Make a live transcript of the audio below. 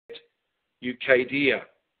UCADIA.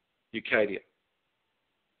 UCADIA.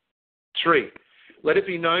 3. Let it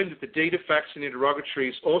be known that the deed of facts and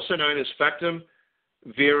interrogatories, also known as factum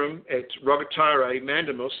verum et rogatorie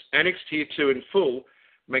mandamus, annexed hereto in full,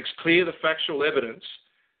 makes clear the factual evidence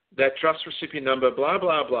that trust recipient number blah,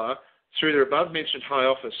 blah, blah, through their above-mentioned high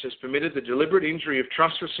office, has permitted the deliberate injury of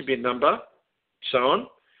trust recipient number, so on,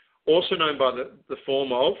 also known by the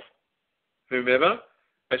form of whomever,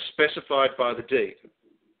 as specified by the deed.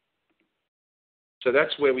 So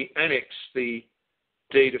that's where we annex the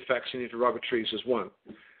deed of facts and interrogatories as one.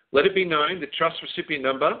 Let it be known that trust recipient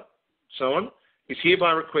number, so on, is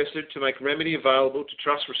hereby requested to make remedy available to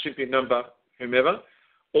trust recipient number, whomever,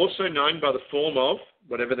 also known by the form of,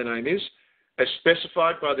 whatever the name is, as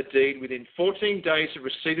specified by the deed within 14 days of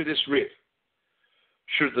receipt of this writ.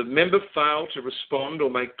 Should the member fail to respond or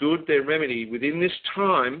make good their remedy within this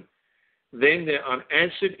time, then their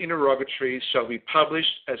unanswered interrogatories shall be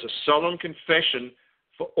published as a solemn confession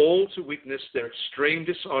for all to witness their extreme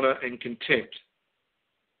dishonour and contempt.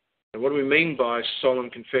 And what do we mean by solemn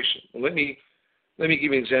confession? Well, let me give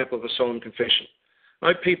you an example of a solemn confession.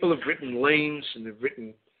 I know people have written liens and they've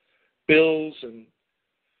written bills, and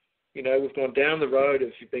we've gone down the road of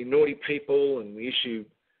you've been naughty people, and we issue,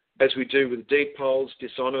 as we do with deed polls,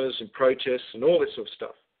 dishonours and protests and all this sort of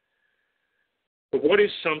stuff. But what is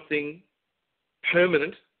something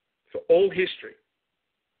permanent for all history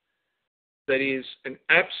that is an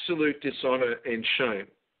absolute dishonour and shame?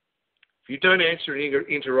 If you don't answer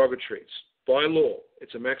interrogatories by law,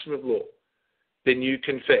 it's a maxim of law, then you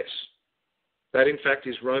confess. That, in fact,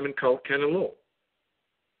 is Roman cult canon law.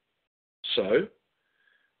 So,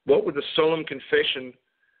 what would the solemn confession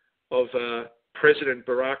of President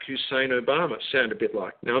Barack Hussein Obama sound a bit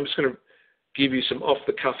like? Now, I'm just going to give you some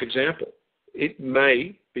off-the-cuff example. It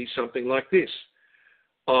may be something like this.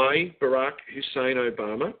 I, Barack Hussein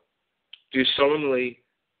Obama, do solemnly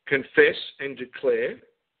confess and declare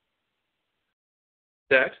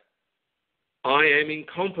that I am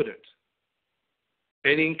incompetent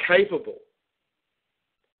and incapable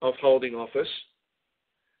of holding office,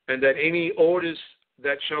 and that any orders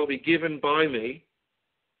that shall be given by me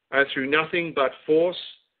are through nothing but force,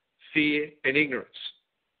 fear, and ignorance.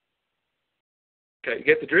 Okay, you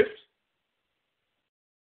get the drift?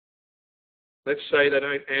 Let's say they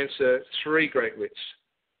don't answer 3 great writs.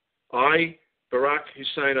 I, Barack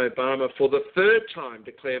Hussein Obama, for the 3rd time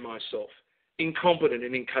declare myself incompetent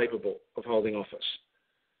and incapable of holding office.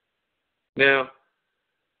 Now,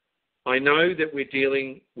 I know that we're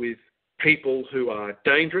dealing with people who are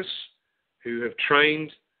dangerous, who have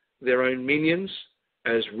trained their own minions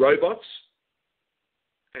as robots,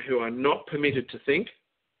 who are not permitted to think,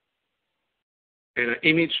 and are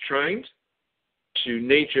image trained to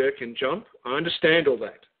knee-jerk and jump. I understand all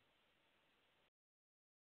that.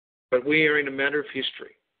 But we are in a matter of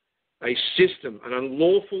history. A system, an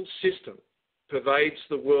unlawful system, pervades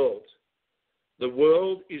the world. The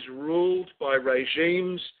world is ruled by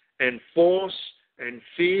regimes and force and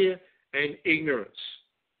fear and ignorance.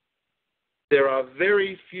 There are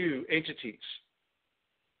very few entities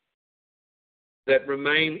that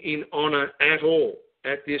remain in honour at all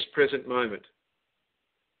at this present moment.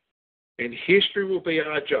 And history will be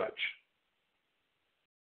our judge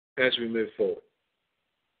as we move forward.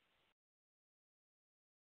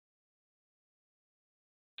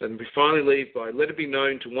 So we finally leave by, let it be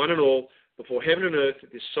known to one and all before heaven and earth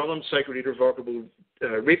that this solemn, sacred, irrevocable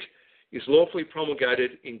writ is lawfully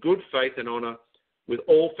promulgated in good faith and honour, with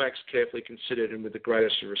all facts carefully considered and with the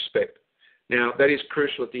greatest of respect. Now, that is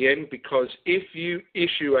crucial at the end, because if you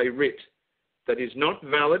issue a writ that is not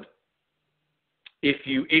valid, if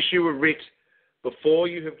you issue a writ before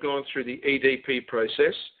you have gone through the EDP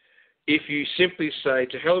process, if you simply say,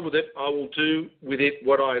 to hell with it, I will do with it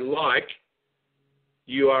what I like,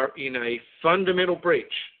 you are in a fundamental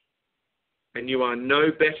breach, and you are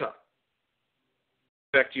no better.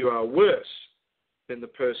 In fact, you are worse than the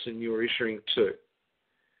person you are issuing to.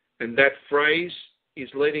 And that phrase is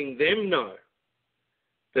letting them know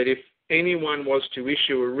that if anyone was to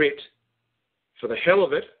issue a writ for the hell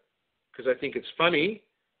of it, because I think it's funny,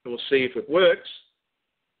 and we'll see if it works,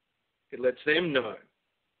 it lets them know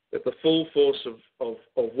that the full force of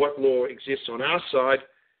what law exists on our side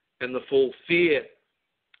and the full fear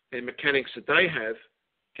and mechanics that they have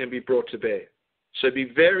can be brought to bear. So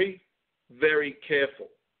be very, very careful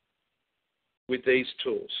with these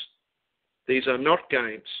tools. These are not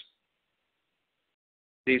games.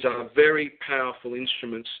 These are very powerful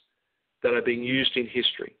instruments that are being used in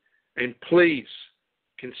history. And please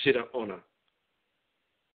consider honour.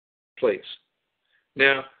 Please.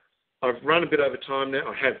 Now, I've run a bit over time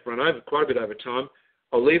now. I have run over quite a bit over time.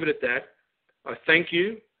 I'll leave it at that. I thank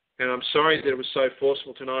you, and I'm sorry that it was so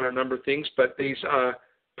forceful tonight on a number of things, but these are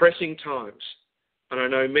pressing times. And I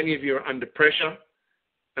know many of you are under pressure,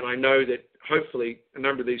 and I know that hopefully a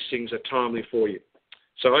number of these things are timely for you.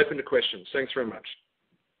 So open to questions. Thanks very much.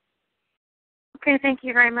 Okay, thank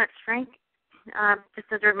you very much, Frank. Just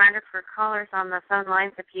as a reminder for callers on the phone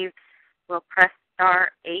lines, if you will press *8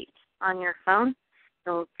 on your phone,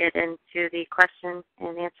 you'll get into the question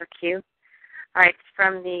and answer queue. All right,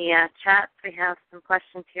 from the chat, we have some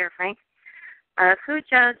questions here, Frank. Who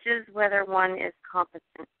judges whether one is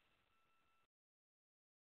competent?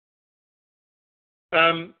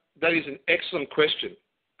 That is an excellent question.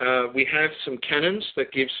 We have some canons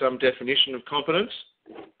that give some definition of competence,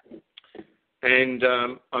 and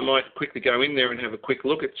I might quickly go in there and have a quick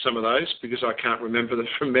look at some of those because I can't remember them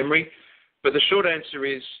from memory. But the short answer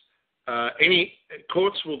is any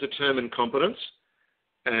courts will determine competence,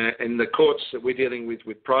 and the courts that we're dealing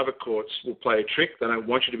with private courts, will play a trick. They don't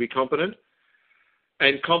want you to be competent.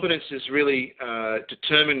 And competence is really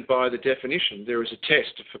determined by the definition. There is a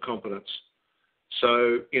test for competence.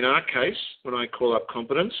 So in our case, when I call up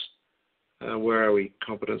competence, where are we?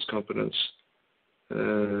 Competence.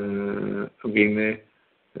 I'm getting there.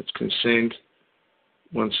 That's consent.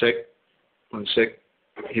 One sec.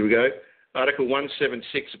 Here we go. Article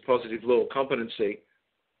 176 of Positive Law, competency.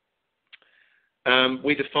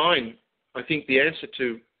 We define, I think, the answer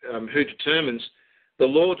to who determines, the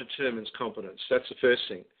law determines competence. That's the first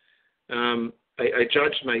thing. A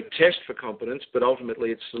judge may test for competence, but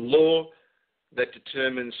ultimately it's the law that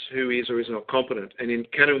determines who is or is not competent. And in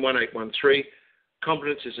Canon 1813,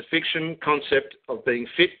 competence is a fiction concept of being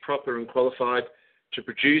fit, proper and qualified to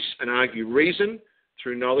produce and argue reason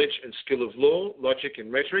through knowledge and skill of law, logic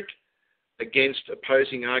and rhetoric against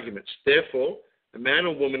opposing arguments. Therefore, a man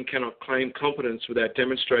or woman cannot claim competence without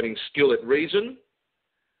demonstrating skill at reason,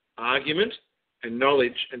 argument and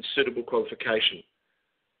knowledge and suitable qualification.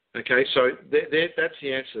 Okay, so that's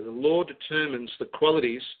the answer. The law determines the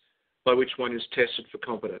qualities by which one is tested for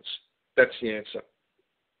competence. That's the answer.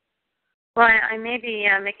 Well, I may be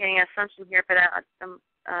making an assumption here, but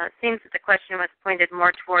it seems that the question was pointed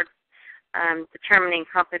more towards determining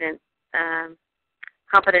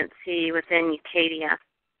competency within UCADIA.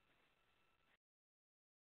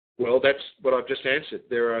 Well, that's what I've just answered.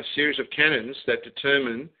 There are a series of canons that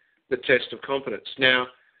determine the test of competence. Now,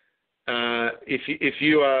 if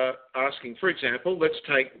you are asking, for example, let's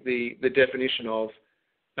take the definition of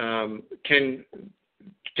can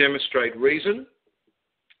demonstrate reason,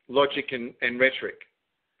 logic and rhetoric.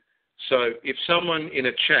 So if someone in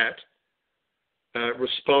a chat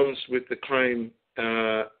responds with the claim,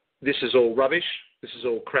 this is all rubbish, this is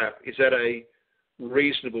all crap, is that a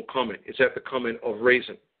reasonable comment? Is that the comment of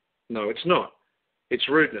reason? No, it's not. It's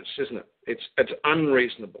rudeness, isn't it? It's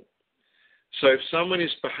unreasonable. So if someone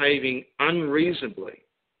is behaving unreasonably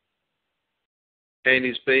and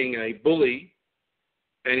is being a bully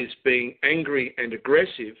and is being angry and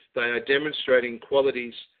aggressive, they are demonstrating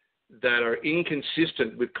qualities that are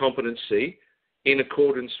inconsistent with competency in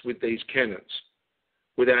accordance with these canons,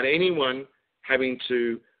 without anyone having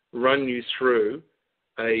to run you through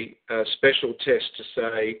a special test to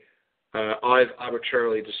say, I've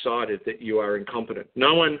arbitrarily decided that you are incompetent.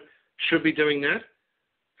 No one should be doing that.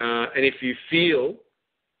 And if you feel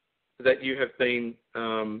that you have been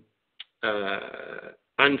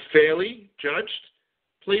unfairly judged,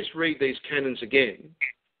 please read these canons again.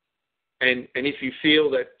 And if you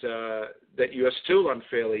feel that you are still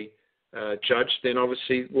unfairly judged, then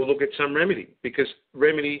obviously we'll look at some remedy, because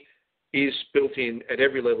remedy is built in at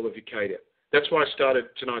every level of UCADIA. That's why I started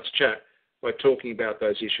tonight's chat by talking about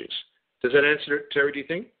those issues. Does that answer it, Terry, do you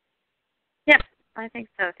think? Yes, I think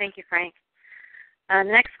so. Thank you, Frank.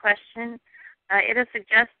 Next question. It is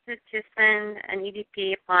suggested to send an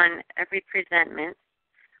EDP upon every presentment.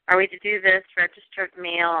 Are we to do this registered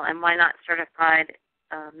mail, and why not certified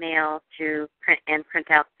mail to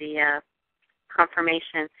print out the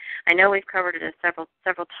confirmation? I know we've covered it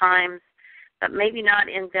several times, but maybe not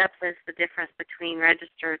in depth as the difference between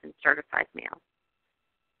registered and certified mail.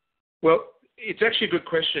 Well, it's actually a good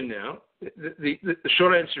question now. The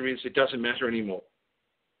short answer is it doesn't matter anymore,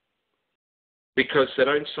 because they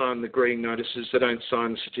don't sign the green notices, they don't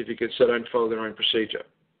sign the certificates, they don't follow their own procedure.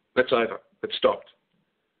 That's over. It's stopped.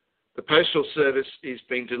 The Postal Service is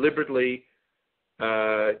being deliberately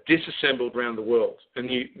disassembled around the world, and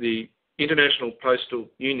the International Postal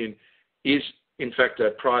Union is, in fact,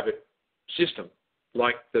 a private system,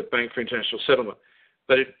 like the Bank for International Settlement.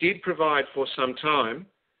 But it did provide for some time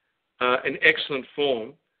an excellent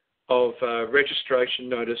form of registration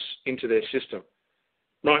notice into their system.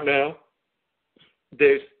 Right now,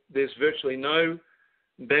 there's there's virtually no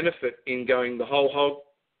benefit in going the whole hog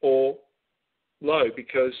or low,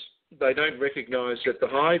 because they don't recognise at the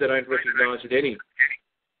high, they don't recognise at any.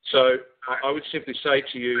 So I would simply say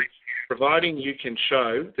to you, providing you can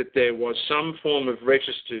show that there was some form of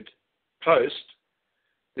registered post,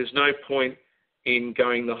 there's no point in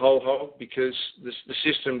going the whole hog, because the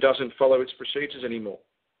system doesn't follow its procedures anymore.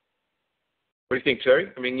 What do you think,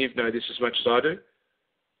 Terry? I mean, you know this as much as I do.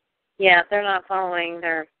 Yeah, they're not following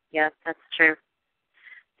their, yes, that's true.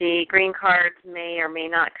 The green cards may or may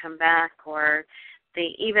not come back, or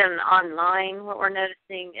even online, what we're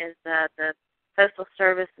noticing is that the Postal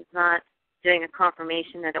Service is not doing a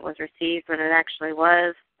confirmation that it was received when it actually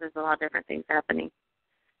was. There's a lot of different things happening.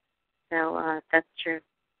 So that's true.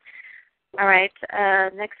 All right,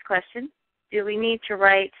 next question. Do we need to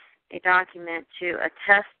write a document to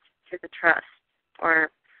attest to the trust, or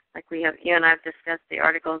like you and I have discussed, the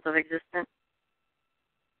articles of existence?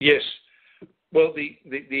 Yes. Well,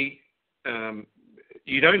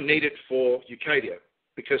 you don't need it for UCADIA,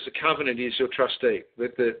 because the covenant is your trustee.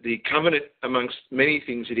 The covenant, amongst many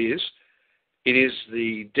things it is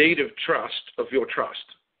the deed of trust of your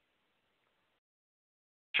trust.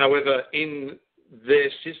 However, in their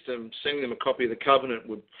system, sending them a copy of the covenant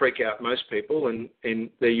would freak out most people, and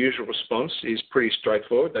their usual response is pretty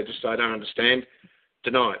straightforward. They just say, I don't understand,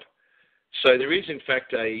 denied. So there is, in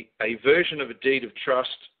fact, a version of a deed of trust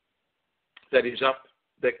that is up,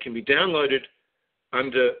 that can be downloaded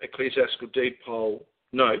under Ecclesiastical Deed Poll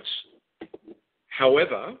notes.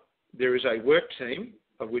 However, there is a work team,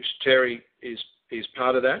 of which Terry is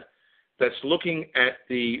part of that, that's looking at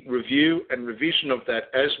the review and revision of that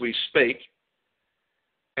as we speak,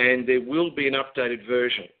 and there will be an updated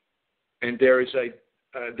version. And there is a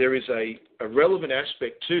relevant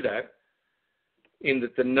aspect to that, in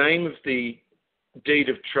that the name of the deed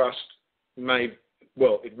of trust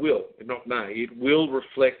it will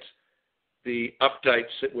reflect the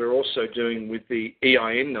updates that we're also doing with the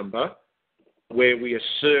EIN number, where we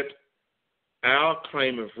assert our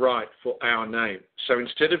claim of right for our name. So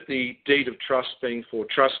instead of the deed of trust being for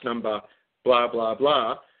trust number blah, blah,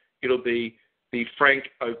 blah, it'll be the Frank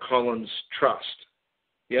O'Collins Trust,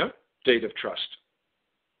 deed of trust.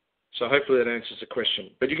 So hopefully that answers the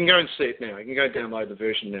question. But you can go and see it now. You can go download the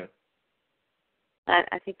version now.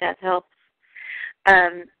 I think that helps.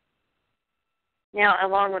 Now,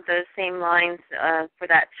 along with those same lines, for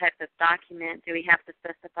that type of document, do we have to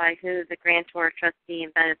specify who the grantor, trustee,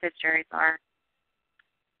 and beneficiaries are?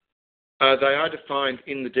 They are defined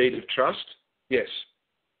in the deed of trust, yes.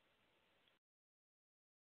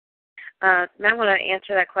 I want to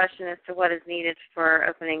answer that question as to what is needed for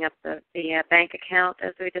opening up the bank account,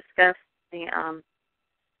 as we discussed, the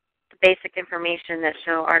basic information that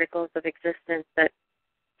show articles of existence that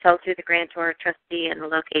tells you the grantor, trustee, and the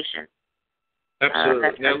location. Absolutely.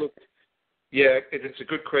 Now, look, yeah, it's a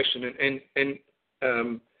good question, and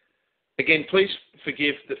again, please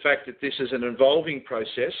forgive the fact that this is an evolving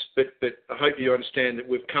process, but I hope you understand that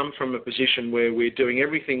we've come from a position where we're doing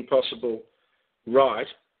everything possible right,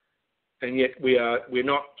 and yet we're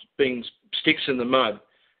not being sticks in the mud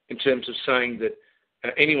in terms of saying that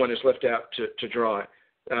anyone is left out to dry.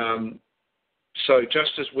 So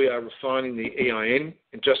just as we are refining the EIN,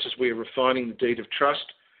 and just as we are refining the deed of trust,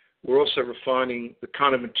 we're also refining the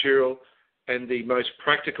kind of material and the most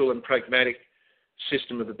practical and pragmatic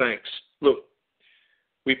system of the banks. Look,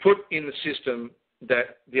 we put in the system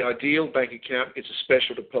that the ideal bank account is a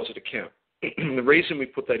special deposit account. The reason we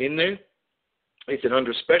put that in there is that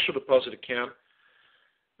under a special deposit account,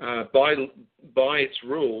 by its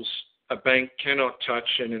rules, a bank cannot touch,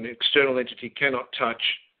 and an external entity cannot touch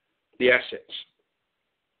the assets.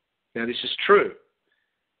 Now, this is true.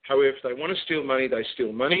 However, if they want to steal money, they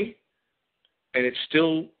steal money, and it's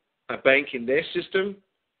still a bank in their system.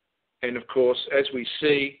 And, of course, as we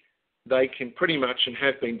see, they can pretty much and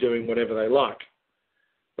have been doing whatever they like.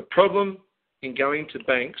 The problem in going to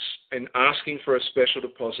banks and asking for a special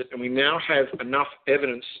deposit, and we now have enough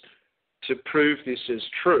evidence to prove this is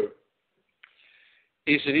true,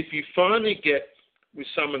 is that if you finally get with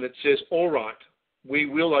someone that says, all right, we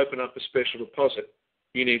will open up a special deposit,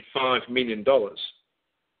 you need $5 million.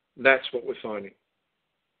 That's what we're finding.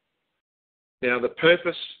 Now, the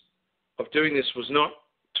purpose of doing this was not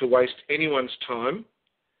to waste anyone's time,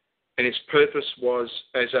 and its purpose was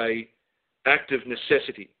as an act of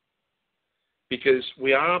necessity, because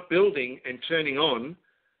we are building and turning on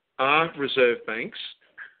our reserve banks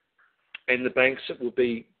and the banks that will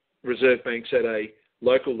be reserve banks at a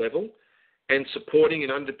local level, and supporting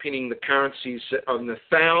and underpinning the currencies on the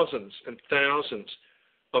thousands and thousands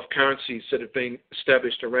of currencies that have been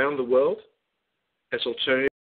established around the world as alternative